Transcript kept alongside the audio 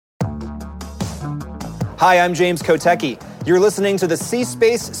Hi, I'm James Kotecki. You're listening to the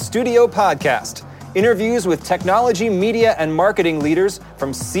C-Space Studio Podcast. Interviews with technology, media, and marketing leaders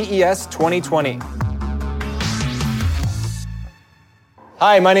from CES 2020.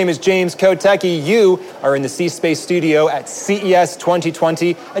 Hi, my name is James Kotecki. You are in the C-Space Studio at CES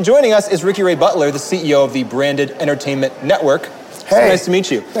 2020. And joining us is Ricky Ray Butler, the CEO of the Branded Entertainment Network. Hey. Nice to meet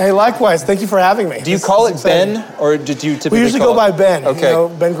you. Hey, likewise. Thank you for having me. Do you call it Ben, or did you typically We usually go by Ben. Okay.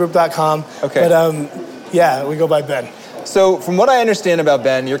 BenGroup.com. Okay. But yeah, we go by Ben. So from what I understand about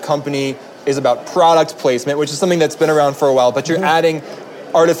Ben, your company is about product placement, which is something that's been around for a while, but you're adding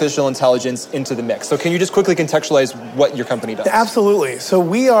artificial intelligence into the mix. So can you just quickly contextualize what your company does? Absolutely. So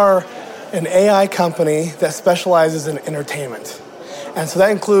we are an AI company that specializes in entertainment. And so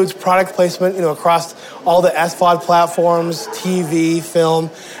that includes product placement, across all the SVOD platforms, TV, film,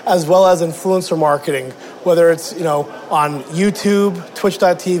 as well as influencer marketing, whether it's, on YouTube,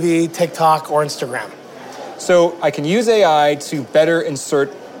 Twitch.tv, TikTok, or Instagram. So I can use AI to better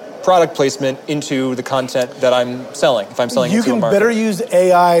insert product placement into the content that I'm selling, if I'm selling into a market. You can better use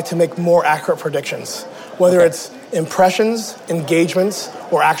AI to make more accurate predictions, whether it's impressions, engagements,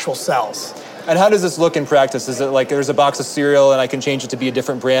 or actual sales. And how does this look in practice? Is it like there's a box of cereal and I can change it to be a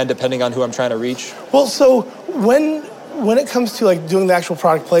different brand depending on who I'm trying to reach? Well, so when it comes to doing the actual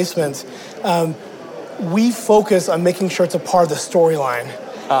product placement, we focus on making sure it's a part of the storyline,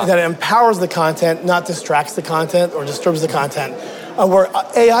 that it empowers the content, not distracts the content or disturbs the content. Where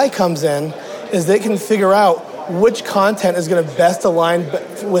AI comes in is they can figure out which content is going to best align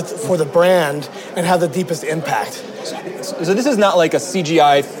for the brand and have the deepest impact. So this is not like a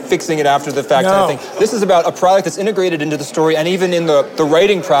CGI fixing it after the fact type thing. This is about a product that's integrated into the story, and even in the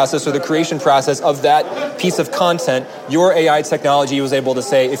writing process or the creation process of that piece of content, your AI technology was able to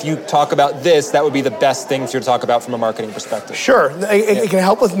say, if you talk about this, that would be the best thing for you to talk about from a marketing perspective. Sure. It can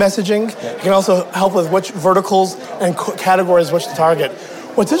help with messaging. It can also help with which verticals and categories which to target.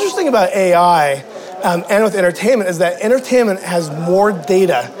 What's interesting about AI and with entertainment is that entertainment has more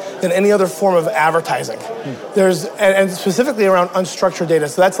data than any other form of advertising. And specifically around unstructured data.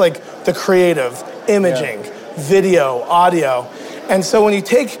 So that's like the creative, imaging, video, audio. And so when you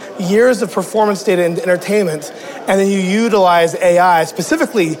take years of performance data into entertainment and then you utilize AI,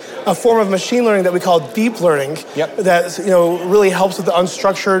 specifically a form of machine learning that we call deep learning, that really helps with the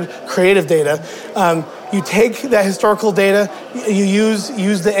unstructured creative data. You take that historical data, you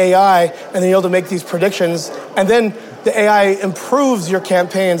use the AI, and then you're able to make these predictions, and then the AI improves your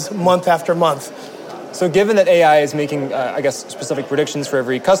campaigns month after month. So given that AI is making, specific predictions for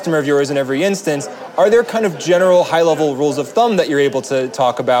every customer of yours in every instance, are there kind of general high-level rules of thumb that you're able to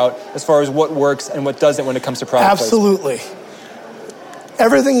talk about as far as what works and what doesn't when it comes to product placement? Absolutely.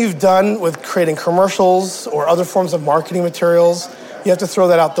 Everything you've done with creating commercials or other forms of marketing materials, you have to throw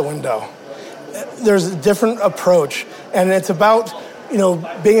that out the window. There's a different approach, and it's about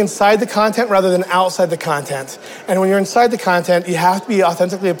being inside the content rather than outside the content. And when you're inside the content, you have to be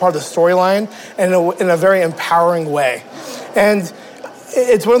authentically a part of the storyline and in a very empowering way. And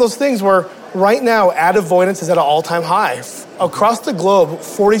it's one of those things where right now ad avoidance is at an all-time high. Across the globe,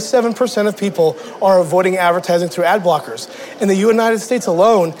 47% of people are avoiding advertising through ad blockers. In the United States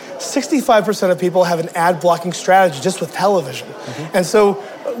alone, 65% of people have an ad blocking strategy just with television. And so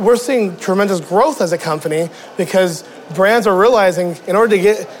we're seeing tremendous growth as a company because brands are realizing in order to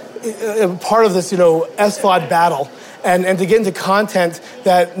get part of this, SVOD battle and to get into content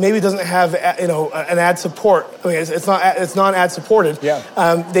that maybe doesn't have, an ad support. I mean, it's not ad supported.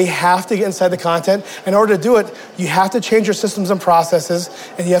 They have to get inside the content. In order to do it, you have to change your systems and processes,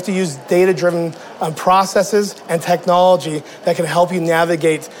 and you have to use data-driven processes and technology that can help you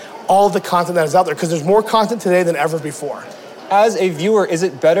navigate all the content that is out there, because there's more content today than ever before. As a viewer, is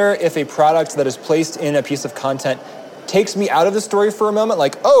it better if a product that is placed in a piece of content takes me out of the story for a moment,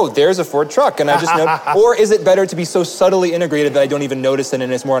 like, oh, there's a Ford truck, and I just know, or is it better to be so subtly integrated that I don't even notice it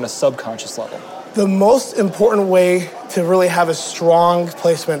and it's more on a subconscious level? The most important way to really have a strong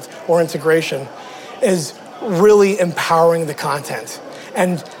placement or integration is really empowering the content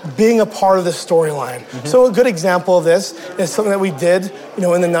and being a part of the storyline. So a good example of this is something that we did, in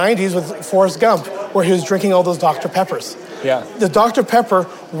the 90s with Forrest Gump, where he was drinking all those Dr. Peppers. The Dr. Pepper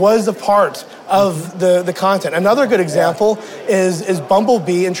was a part of the content. Another good example is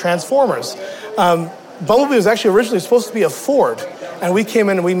Bumblebee in Transformers. Bumblebee was actually originally supposed to be a Ford, and we came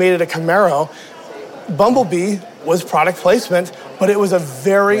in and we made it a Camaro. Bumblebee was product placement, but it was a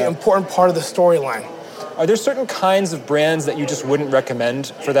very important part of the storyline. Are there certain kinds of brands that you just wouldn't recommend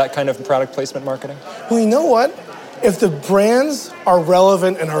for that kind of product placement marketing? Well, you know what? If the brands are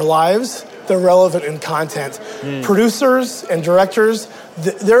relevant in our lives, they're relevant in content. Producers and directors,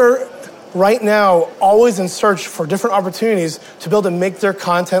 they're right now always in search for different opportunities to be able to make their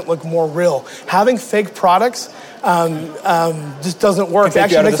content look more real. Having fake products just doesn't work. It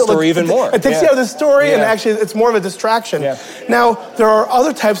takes you out of the story even more. It takes you out of the story, and actually it's more of a distraction. Yeah. Now, there are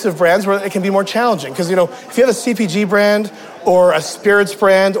other types of brands where it can be more challenging, because if you have a CPG brand or a spirits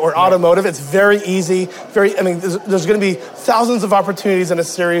brand or automotive, it's very easy. There's going to be thousands of opportunities in a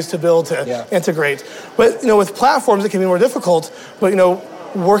series to build to integrate. But with platforms, it can be more difficult. But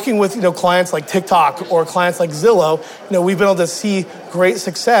working with clients like TikTok or clients like Zillow, we've been able to see great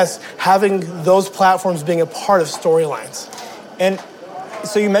success having those platforms being a part of storylines. And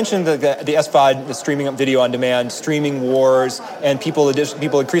so you mentioned the SVOD, the streaming up video on demand, streaming wars, and people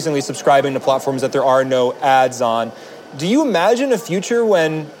increasingly subscribing to platforms that there are no ads on. Do you imagine a future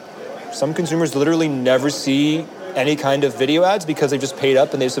when some consumers literally never see any kind of video ads because they've just paid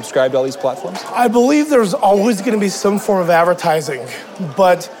up and they've subscribed to all these platforms? I believe there's always going to be some form of advertising,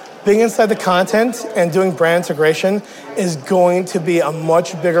 but being inside the content and doing brand integration is going to be a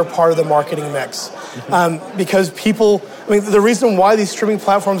much bigger part of the marketing mix. Because the reason why these streaming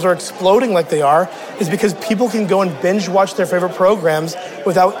platforms are exploding like they are is because people can go and binge watch their favorite programs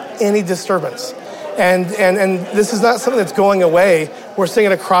without any disturbance. And this is not something that's going away. We're seeing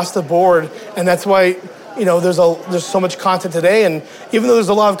it across the board, and that's why there's so much content today, and even though there's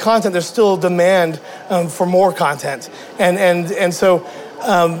a lot of content, there's still demand for more content. And so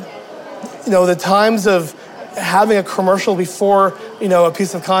the times of having a commercial before a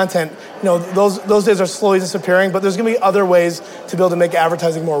piece of content, those days are slowly disappearing. But there's going to be other ways to be able to make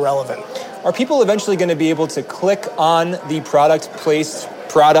advertising more relevant. Are people eventually going to be able to click on the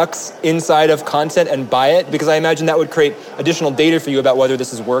products inside of content and buy it? Because I imagine that would create additional data for you about whether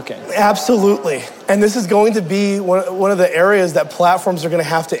this is working. Absolutely. And this is going to be one of the areas that platforms are going to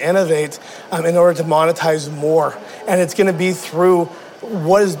have to innovate in order to monetize more. And it's going to be through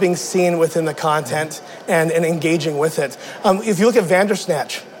what is being seen within the content and engaging with it. If you look at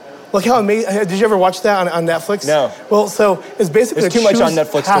Vandersnatch, look how amazing. Did you ever watch that on Netflix? No. Well, so it's basically there's too much on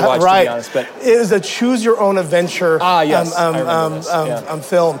Netflix to watch, right. To be honest. But it is a choose your own adventure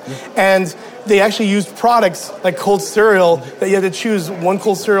film, and they actually used products like cold cereal that you had to choose one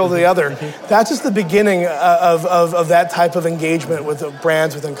cold cereal to the other. That's just the beginning of that type of engagement with the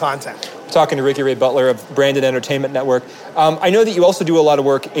brands within content. Talking to Ricky Ray Butler of Branded Entertainment Network. I know that you also do a lot of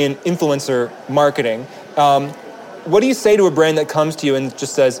work in influencer marketing. What do you say to a brand that comes to you and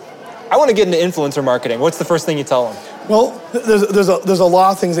just says, I want to get into influencer marketing? What's the first thing you tell them? Well, there's a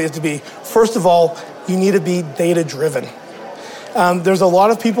lot of things that you have to be. First of all, you need to be data-driven. There's a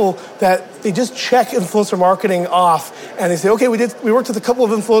lot of people that they just check influencer marketing off and they say, okay, we worked with a couple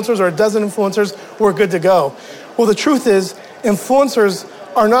of influencers or a dozen influencers, we're good to go. Well, the truth is, influencers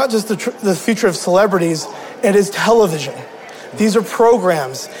are not just the future of celebrities, it is television. These are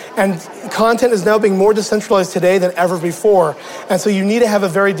programs, and content is now being more decentralized today than ever before. And so you need to have a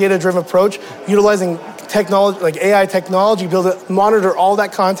very data-driven approach, utilizing technology, like AI technology, be able to monitor all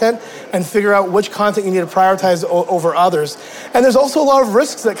that content and figure out which content you need to prioritize over others. And there's also a lot of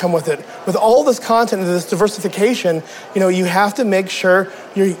risks that come with it. With all this content and this diversification, you have to make sure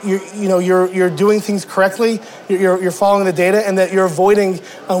you're doing things correctly, you're following the data, and that you're avoiding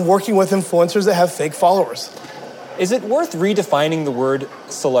working with influencers that have fake followers. Is it worth redefining the word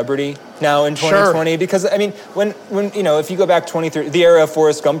celebrity now in 2020? Sure. Because, when if you go back 20, the era of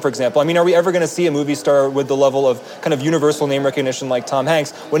Forrest Gump, for example, are we ever going to see a movie star with the level of kind of universal name recognition like Tom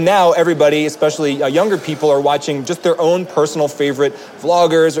Hanks, when now everybody, especially younger people, are watching just their own personal favorite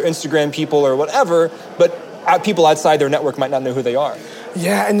vloggers or Instagram people or whatever, but people outside their network might not know who they are?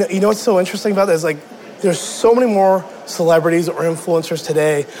 Yeah, and what's so interesting about that is, there's so many more celebrities or influencers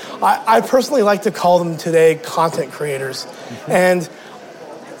today. I personally like to call them today content creators. Mm-hmm. And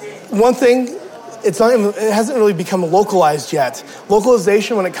one thing, it hasn't really become localized yet.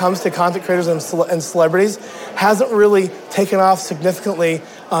 Localization when it comes to content creators and celebrities hasn't really taken off significantly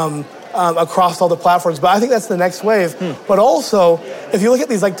across all the platforms. But I think that's the next wave. But also, if you look at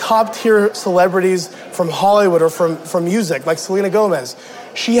these top tier celebrities from Hollywood or from music, like Selena Gomez,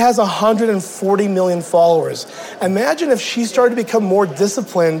 she has 140 million followers. Imagine if she started to become more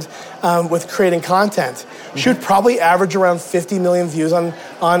disciplined with creating content. Mm-hmm. She would probably average around 50 million views on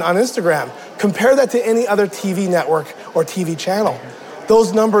Instagram. Compare that to any other TV network or TV channel.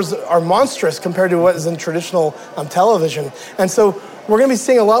 Those numbers are monstrous compared to what is in traditional television. And so we're going to be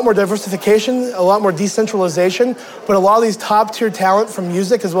seeing a lot more diversification, a lot more decentralization, but a lot of these top-tier talent from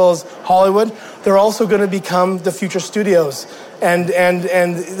music as well as Hollywood, they're also going to become the future studios. And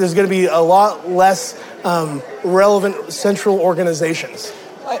there's going to be a lot less relevant central organizations.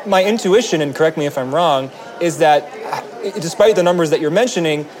 My intuition, and correct me if I'm wrong, is that despite the numbers that you're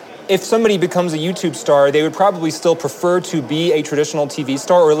mentioning, if somebody becomes a YouTube star, they would probably still prefer to be a traditional TV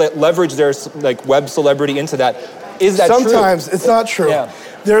star or leverage their like web celebrity into that. Is that true? Sometimes it's not true. Yeah.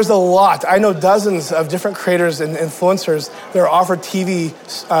 There's a lot. I know dozens of different creators and influencers that are offered TV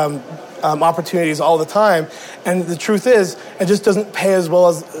opportunities all the time. And the truth is, it just doesn't pay as well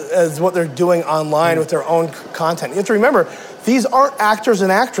as what they're doing online with their own content. You have to remember, these aren't actors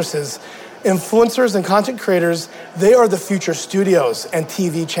and actresses. Influencers and content creators, they are the future studios and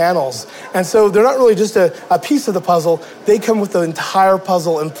TV channels. And so they're not really just a piece of the puzzle. They come with the entire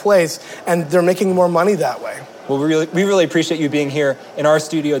puzzle in place, and they're making more money that way. Well, we really appreciate you being here in our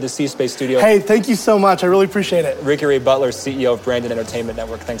studio, the C-Space studio. Hey, thank you so much. I really appreciate it. Ricky Ray Butler, CEO of Brandon Entertainment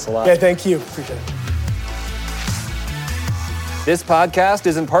Network. Thanks a lot. Yeah, thank you. Appreciate it. This podcast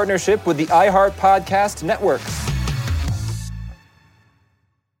is in partnership with the iHeart Podcast Network.